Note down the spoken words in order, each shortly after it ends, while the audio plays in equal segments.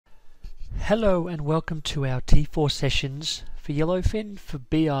Hello and welcome to our T4 sessions for Yellowfin for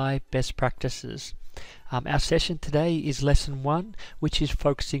BI Best Practices. Our session today is Lesson 1, which is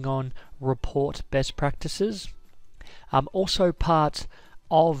focusing on report best practices. Also part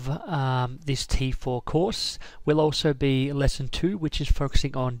of this T4 course will also be Lesson 2, which is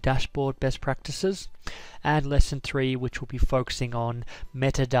focusing on dashboard best practices, and Lesson 3, which will be focusing on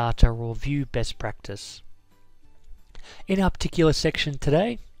metadata or view best practice. In our particular section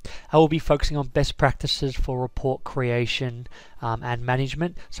today, I will be focusing on best practices for report creation and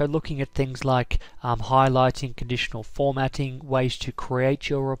management. So looking at things like highlighting, conditional formatting, ways to create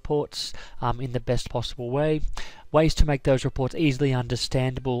your reports in the best possible way, ways to make those reports easily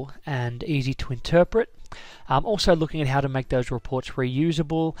understandable and easy to interpret. Also looking at how to make those reports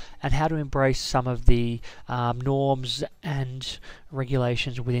reusable and how to embrace some of the norms and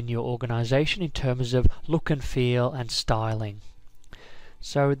regulations within your organization in terms of look and feel and styling.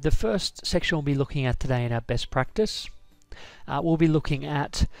 So the first section we'll be looking at today in our best practice, we'll be looking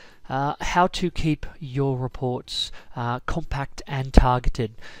at how to keep your reports compact and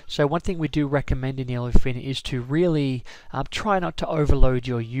targeted. So one thing we do recommend in Yellowfin is to really try not to overload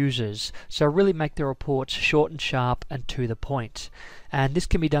your users. So really make the reports short and sharp and to the point. And this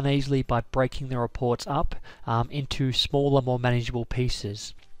can be done easily by breaking the reports up into smaller, more manageable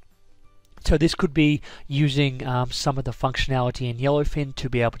pieces. So this could be using some of the functionality in Yellowfin to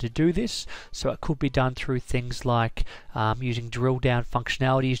be able to do this. So it could be done through things like using drill down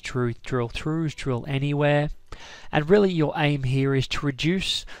functionalities, drill throughs, drill anywhere. And really your aim here is to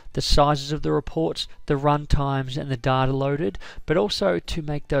reduce the sizes of the reports, the run times and the data loaded, but also to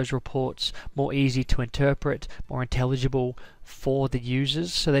make those reports more easy to interpret, more intelligible for the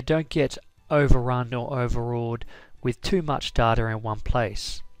users so they don't get overrun or overawed with too much data in one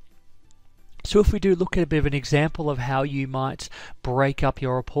place. So if we do look at a bit of an example of how you might break up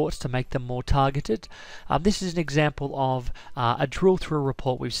your reports to make them more targeted, this is an example of a drill through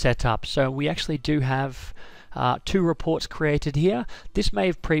report we've set up. So we actually do have two reports created here. This may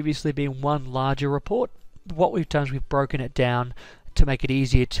have previously been one larger report. What we've done is we've broken it down to make it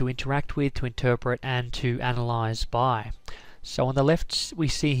easier to interact with, to interpret and to analyze by. So on the left we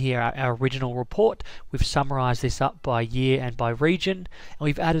see here our original report. We've summarized this up by year and by region, and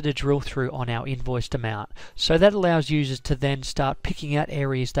we've added a drill through on our invoiced amount. So that allows users to then start picking out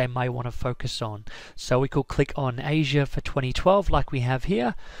areas they may want to focus on. So we could click on Asia for 2012 like we have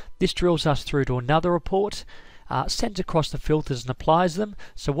here. This drills us through to another report, sends across the filters and applies them.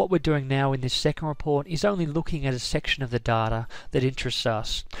 So what we're doing now in this second report is only looking at a section of the data that interests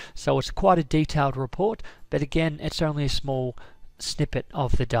us. So it's quite a detailed report, but again it's only a small snippet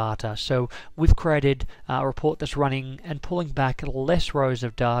of the data. So we've created a report that's running and pulling back less rows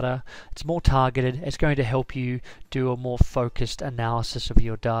of data. It's more targeted. It's going to help you do a more focused analysis of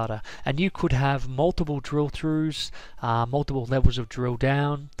your data. And you could have multiple drill throughs, multiple levels of drill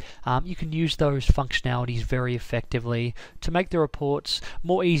down. You can use those functionalities very effectively to make the reports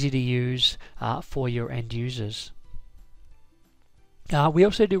more easy to use for your end users. We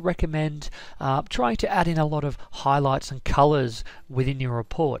also do recommend trying to add in a lot of highlights and colors within your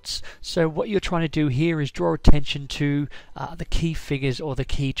reports. So what you're trying to do here is draw attention to the key figures or the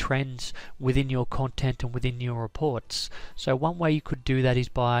key trends within your content and within your reports. So one way you could do that is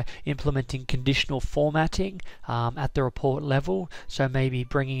by implementing conditional formatting at the report level. So maybe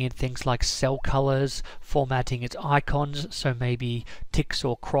bringing in things like cell colors, formatting its icons, so maybe ticks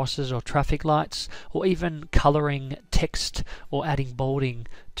or crosses or traffic lights, or even coloring text or adding bolding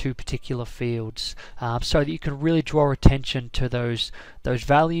to particular fields, so that you can really draw attention to those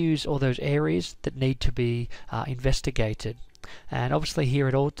values or those areas that need to be investigated. And obviously here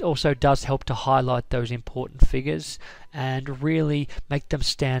it also does help to highlight those important figures and really make them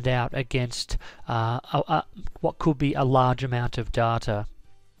stand out against what could be a large amount of data.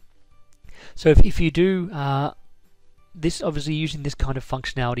 So if you do this, obviously using this kind of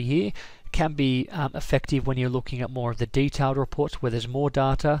functionality here can be effective when you're looking at more of the detailed reports where there's more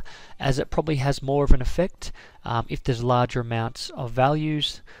data, as it probably has more of an effect if there's larger amounts of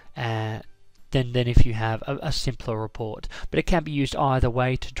values than if you have a simpler report. But it can be used either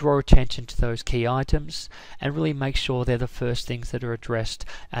way to draw attention to those key items and really make sure they're the first things that are addressed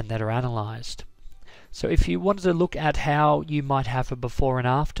and that are analyzed. So if you wanted to look at how you might have a before and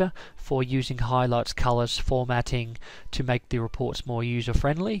after for using highlights, colors, formatting to make the reports more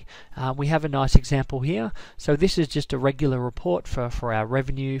user-friendly, we have a nice example here. So this is just a regular report for our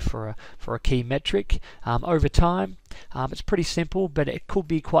revenue for a key metric. Over time, it's pretty simple, but it could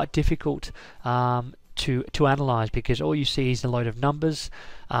be quite difficult to analyze because all you see is a load of numbers.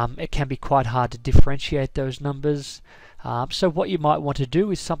 It can be quite hard to differentiate those numbers. So what you might want to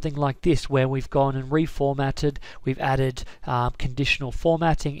do is something like this, where we've gone and reformatted, we've added conditional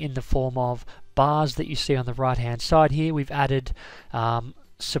formatting in the form of bars that you see on the right hand side here. We've added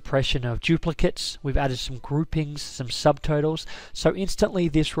suppression of duplicates, we've added some groupings, some subtotals, so instantly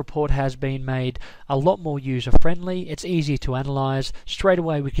this report has been made a lot more user friendly. It's easy to analyze. Straight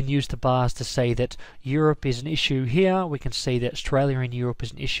away we can use the bars to say that Europe is an issue here, we can see that Australia and Europe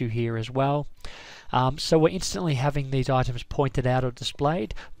is an issue here as well. So we're instantly having these items pointed out or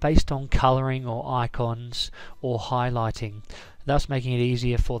displayed based on colouring or icons or highlighting, thus making it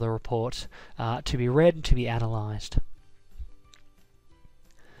easier for the report to be read and to be analysed.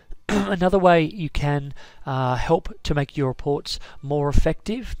 Another way you can help to make your reports more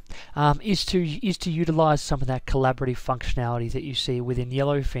effective is to utilise some of that collaborative functionality that you see within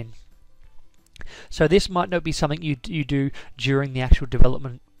Yellowfin. So this might not be something you do during the actual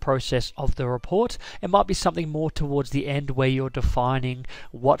development process of the report. It might be something more towards the end where you're defining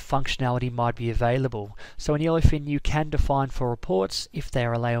what functionality might be available. So in Yellowfin you can define for reports if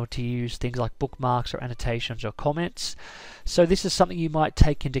they're allowed to use things like bookmarks or annotations or comments. So this is something you might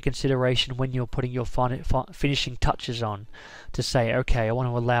take into consideration when you're putting your finishing touches on, to say, okay, I want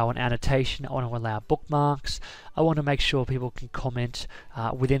to allow an annotation, I want to allow bookmarks, I want to make sure people can comment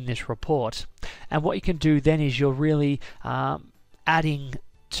within this report. And what you can do then is you're really adding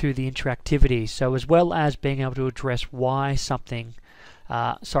to the interactivity. So as well as being able to address why something,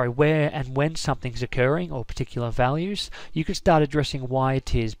 where and when something's occurring or particular values, you can start addressing why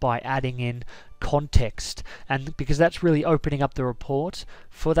it is by adding in context, and because that's really opening up the report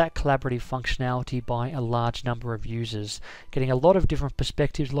for that collaborative functionality by a large number of users, getting a lot of different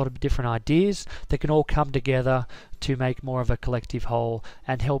perspectives, a lot of different ideas that can all come together to make more of a collective whole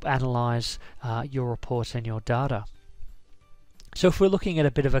and help analyze your reports and your data. So if we're looking at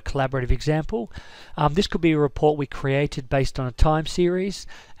a bit of a collaborative example, this could be a report we created based on a time series,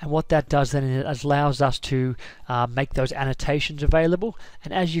 and what that does then is it allows us to make those annotations available.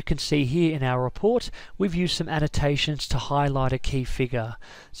 And as you can see here in our report, we've used some annotations to highlight a key figure.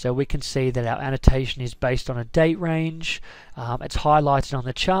 So we can see that our annotation is based on a date range, it's highlighted on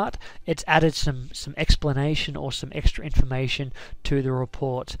the chart, it's added some explanation or some extra information to the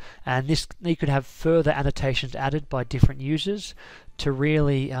report, and this, you could have further annotations added by different users to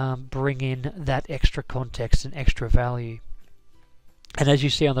really bring in that extra context and extra value. And as you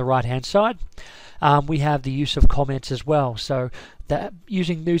see on the right hand side, we have the use of comments as well. So that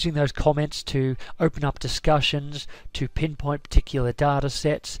using those comments to open up discussions, to pinpoint particular data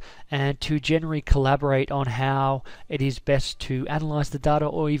sets, and to generally collaborate on how it is best to analyze the data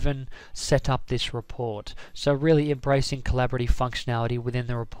or even set up this report. So really embracing collaborative functionality within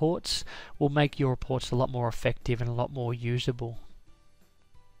the reports will make your reports a lot more effective and a lot more usable.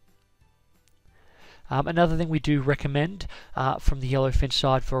 Another thing we do recommend from the Yellowfin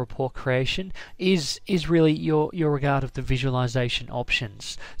side for report creation is really your regard of the visualization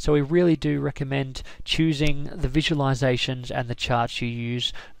options. So we really do recommend choosing the visualizations and the charts you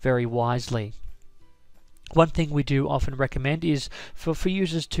use very wisely. One thing we do often recommend is for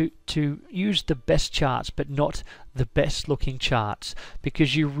users to use the best charts but not the best looking charts,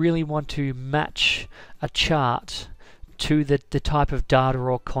 because you really want to match a chart to the type of data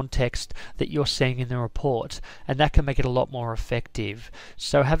or context that you're seeing in the report, and that can make it a lot more effective.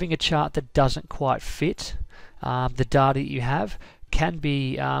 So having a chart that doesn't quite fit the data that you have can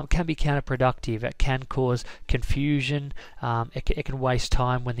be counterproductive. It can cause confusion, it can waste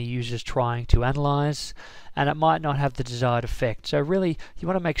time when the user's trying to analyze, and it might not have the desired effect. So really you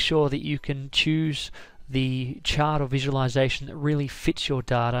want to make sure that you can choose the chart or visualization that really fits your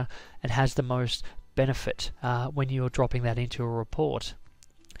data and has the most benefit when you're dropping that into a report.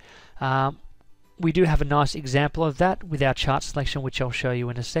 We do have a nice example of that with our chart selection, which I'll show you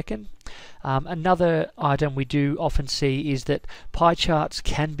in a second. Another item we do often see is that pie charts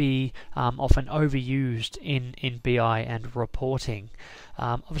can be often overused in BI and reporting.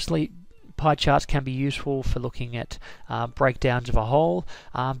 Obviously pie charts can be useful for looking at breakdowns of a whole,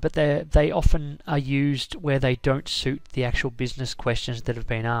 but they often are used where they don't suit the actual business questions that have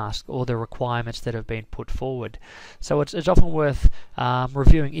been asked or the requirements that have been put forward. So it's often worth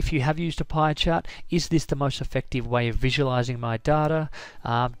reviewing, if you have used a pie chart, is this the most effective way of visualizing my data?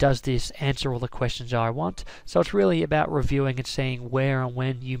 Does this answer all the questions I want? So it's really about reviewing and seeing where and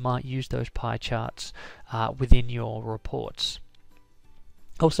when you might use those pie charts within your reports.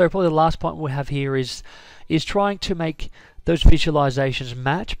 Also, probably the last point we'll have here is trying to make those visualizations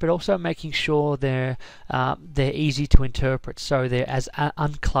match, but also making sure they're easy to interpret, so they're as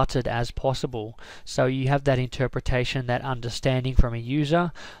uncluttered as possible. So you have that interpretation, that understanding from a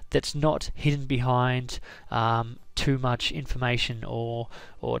user that's not hidden behind too much information or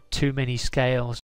too many scales